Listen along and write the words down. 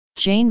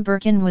Jane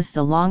Birkin was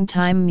the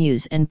longtime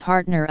muse and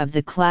partner of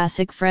the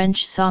classic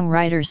French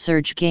songwriter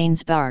Serge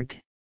Gainsbourgs.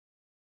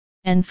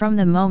 And from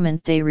the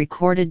moment they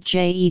recorded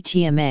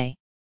Jetma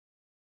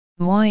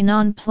Moi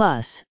non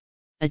plus,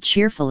 a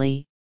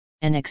cheerfully,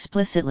 and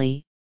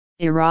explicitly,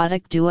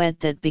 erotic duet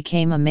that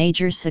became a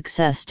major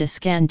success de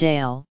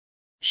scandale,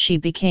 she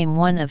became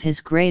one of his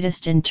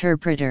greatest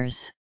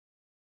interpreters.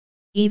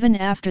 Even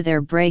after their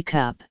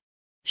breakup,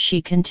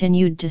 she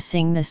continued to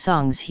sing the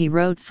songs he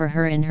wrote for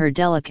her in her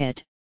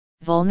delicate,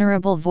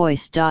 vulnerable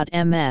voice.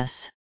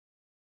 Ms.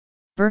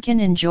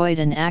 Birkin enjoyed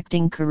an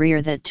acting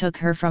career that took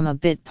her from a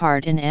bit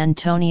part in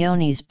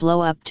Antonioni's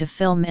Blow Up to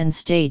film and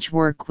stage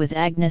work with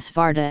Agnes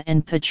Varda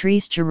and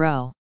Patrice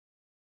Giraud.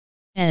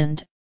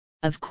 And,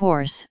 of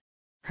course,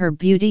 her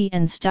beauty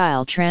and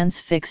style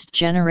transfixed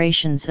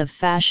generations of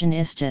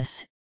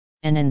fashionistas,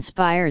 and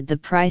inspired the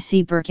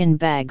pricey Birkin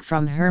bag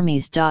from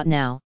Hermes.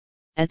 Now,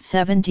 at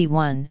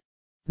 71,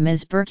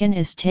 Ms. Birkin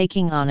is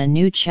taking on a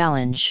new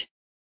challenge.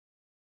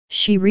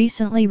 She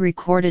recently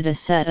recorded a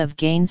set of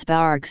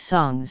Gainsbourgs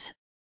songs,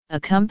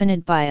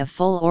 accompanied by a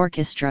full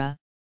orchestra,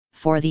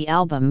 for the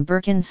album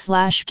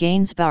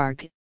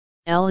Birkin/Gainsbourgs,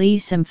 Le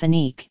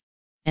Symphonique,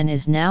 and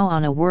is now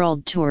on a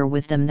world tour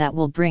with them that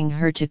will bring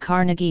her to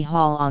Carnegie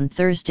Hall on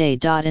Thursday.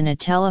 In a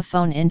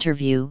telephone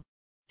interview,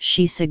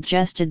 she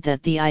suggested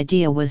that the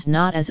idea was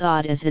not as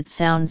odd as it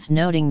sounds,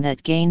 noting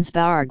that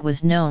Gainsbourgs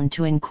was known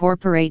to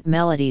incorporate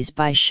melodies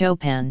by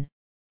Chopin,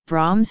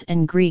 Brahms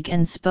and Grieg,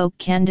 and spoke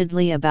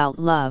candidly about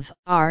love,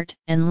 art,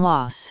 and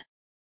loss.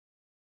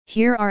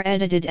 Here are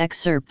edited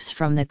excerpts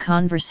from the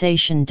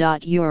conversation.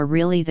 You're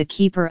really the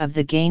keeper of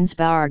the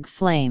Gainsbourg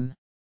flame.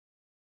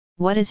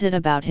 What is it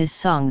about his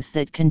songs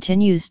that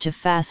continues to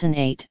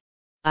fascinate?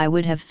 I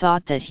would have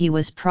thought that he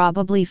was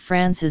probably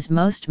France's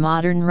most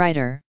modern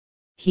writer.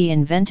 He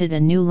invented a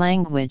new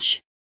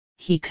language,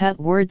 he cut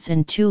words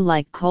in two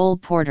like Cole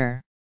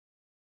Porter.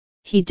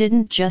 He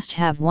didn't just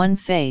have one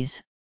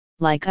phase,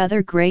 like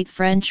other great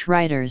French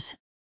writers,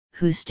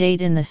 who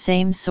stayed in the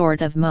same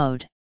sort of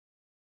mode.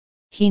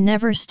 He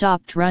never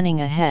stopped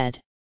running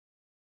ahead.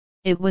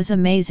 It was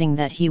amazing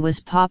that he was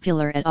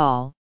popular at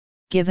all,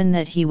 given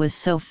that he was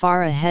so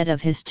far ahead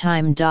of his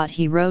time.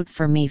 He wrote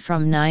for me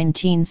from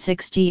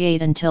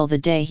 1968 until the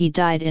day he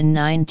died in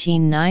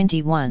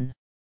 1991.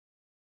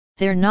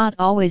 They're not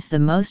always the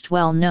most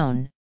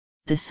well-known,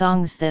 the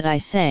songs that I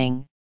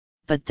sang,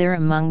 but they're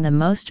among the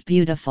most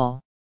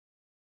beautiful.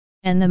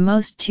 And the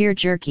most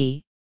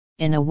tear-jerky,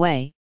 in a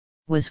way,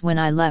 was when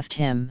I left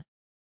him.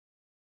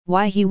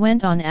 Why he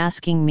went on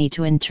asking me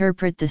to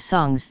interpret the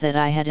songs that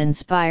I had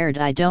inspired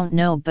I don't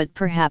know, but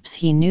perhaps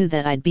he knew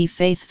that I'd be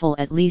faithful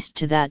at least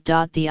to that.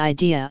 The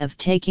idea of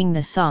taking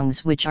the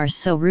songs which are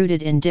so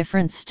rooted in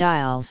different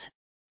styles,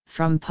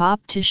 from pop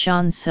to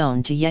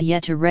chanson to yeye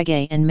to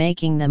reggae, and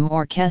making them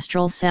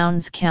orchestral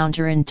sounds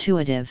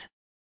counterintuitive.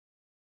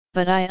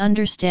 But I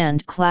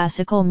understand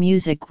classical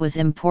music was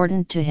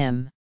important to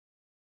him.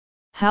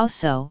 How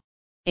so?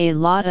 A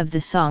lot of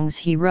the songs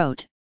he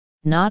wrote,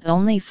 not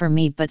only for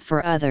me but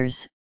for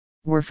others,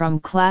 were from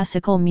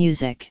classical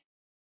music.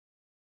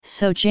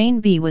 So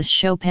Jane B was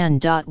Chopin.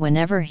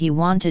 Whenever he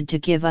wanted to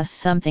give us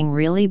something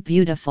really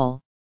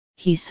beautiful,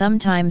 he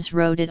sometimes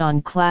wrote it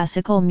on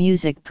classical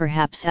music,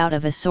 perhaps out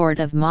of a sort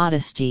of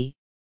modesty,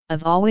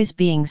 of always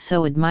being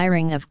so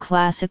admiring of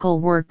classical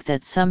work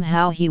that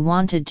somehow he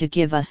wanted to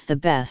give us the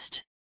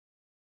best.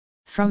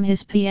 From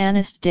his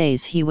pianist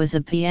days, he was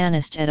a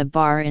pianist at a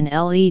bar in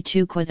Les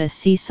Touquet, a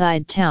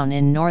seaside town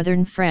in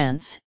northern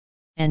France,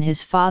 and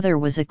his father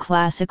was a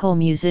classical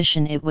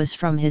musician. It was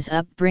from his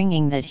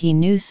upbringing that he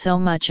knew so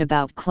much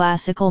about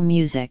classical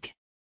music.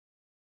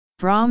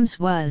 Brahms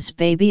was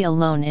Baby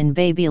Alone in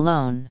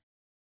Babylone.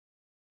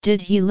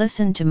 Did he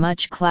listen to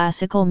much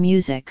classical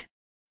music?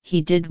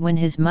 He did when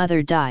his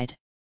mother died.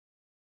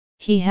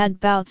 He had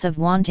bouts of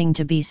wanting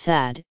to be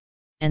sad,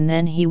 and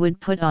then he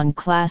would put on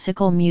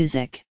classical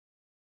music.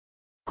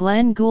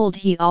 Glenn Gould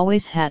he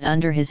always had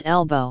under his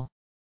elbow.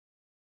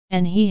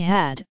 And he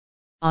had,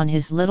 on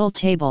his little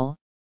table,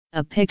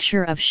 a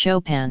picture of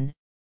Chopin,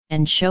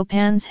 and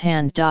Chopin's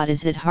hand.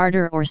 Is it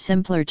harder or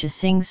simpler to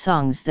sing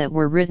songs that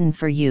were written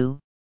for you,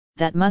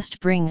 that must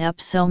bring up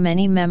so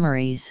many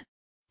memories?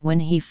 When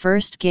he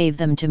first gave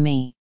them to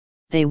me,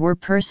 they were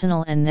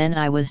personal, and then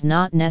I was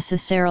not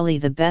necessarily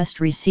the best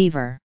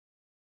receiver.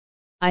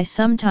 I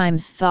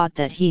sometimes thought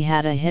that he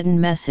had a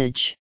hidden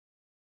message.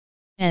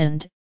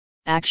 And,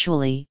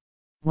 actually,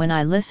 when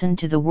I listen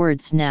to the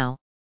words now,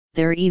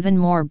 they're even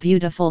more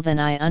beautiful than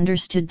I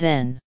understood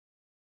then.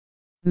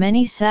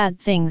 Many sad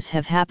things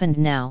have happened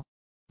now,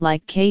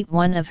 like Kate,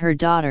 one of her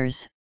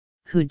daughters,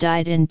 who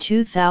died in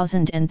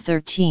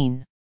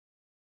 2013.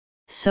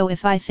 So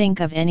if I think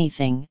of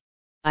anything,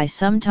 I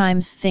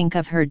sometimes think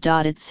of her.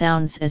 It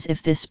sounds as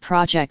if this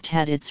project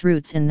had its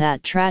roots in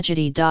that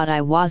tragedy.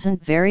 I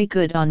wasn't very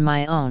good on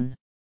my own.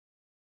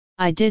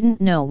 I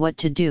didn't know what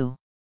to do.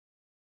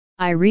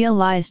 I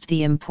realized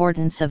the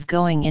importance of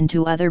going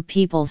into other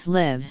people's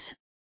lives,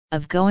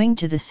 of going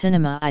to the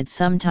cinema. I'd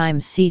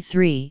sometimes see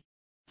 3,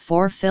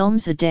 4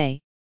 films a day,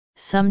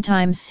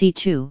 sometimes see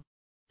 2,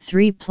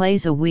 3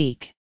 plays a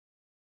week.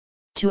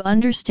 To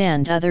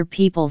understand other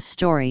people's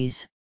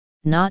stories,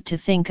 not to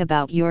think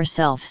about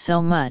yourself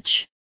so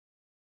much.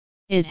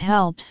 It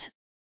helps,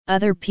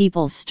 other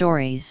people's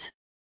stories.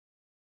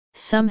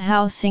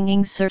 Somehow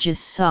singing Serge's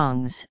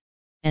songs,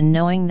 and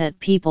knowing that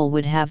people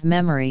would have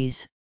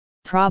memories,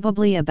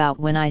 probably about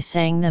when I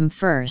sang them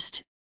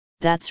first,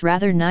 that's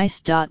rather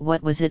nice.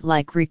 What was it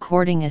like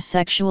recording a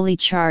sexually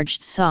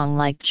charged song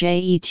like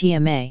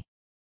Jetma?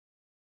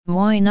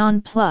 Moi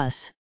non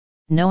plus,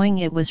 knowing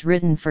it was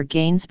written for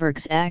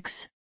Gainsbourgs'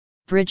 ex,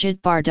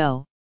 Brigitte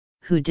Bardot,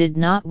 who did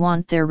not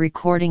want their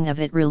recording of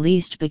it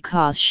released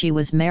because she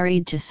was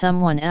married to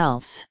someone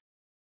else.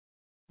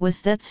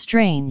 Was that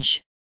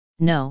strange?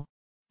 No,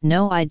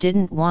 I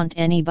didn't want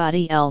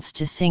anybody else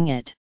to sing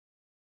it.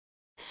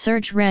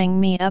 Serge rang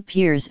me up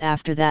years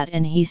after that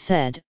and he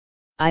said,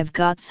 "I've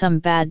got some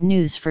bad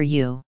news for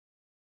you."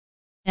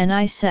 And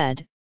I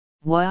said,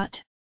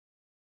 "What?"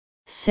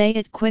 "Say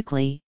it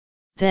quickly,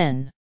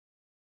 then."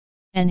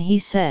 And he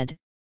said,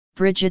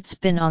 "Brigitte's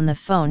been on the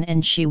phone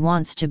and she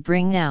wants to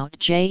bring out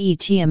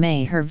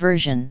Jetma, her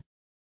version."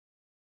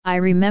 I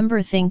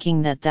remember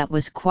thinking that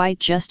was quite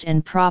just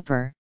and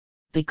proper,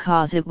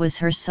 because it was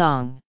her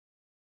song.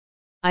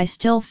 I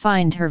still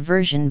find her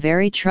version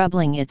very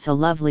troubling. It's a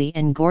lovely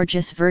and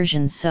gorgeous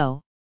version,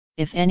 so,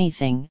 if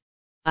anything,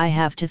 I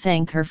have to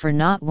thank her for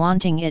not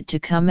wanting it to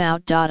come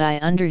out. I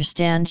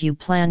understand you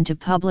plan to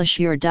publish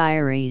your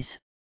diaries.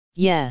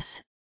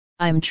 Yes,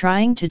 I'm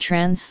trying to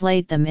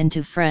translate them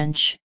into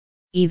French,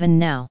 even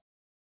now.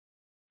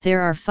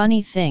 There are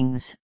funny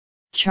things,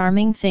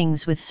 charming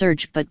things with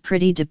Serge, but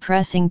pretty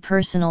depressing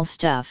personal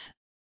stuff.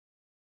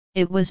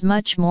 It was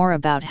much more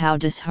about how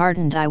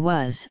disheartened I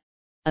was,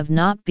 of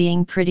not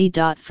being pretty.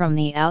 From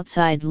the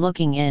outside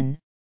looking in,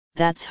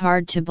 that's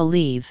hard to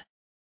believe.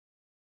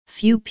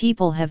 Few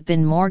people have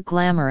been more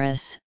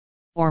glamorous,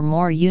 or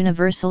more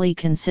universally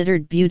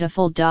considered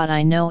beautiful.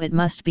 I know it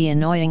must be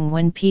annoying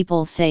when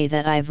people say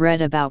that. I've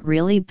read about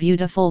really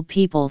beautiful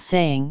people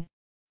saying,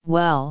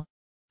 "Well,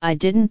 I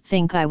didn't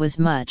think I was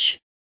much,"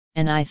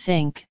 and I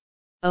think,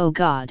 oh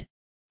God,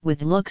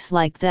 with looks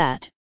like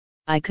that,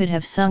 I could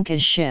have sunk a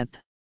ship.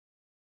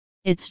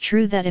 It's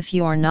true that if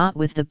you're not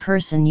with the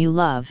person you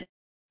love,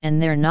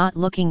 and they're not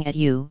looking at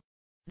you,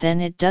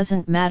 then it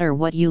doesn't matter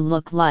what you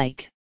look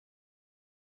like.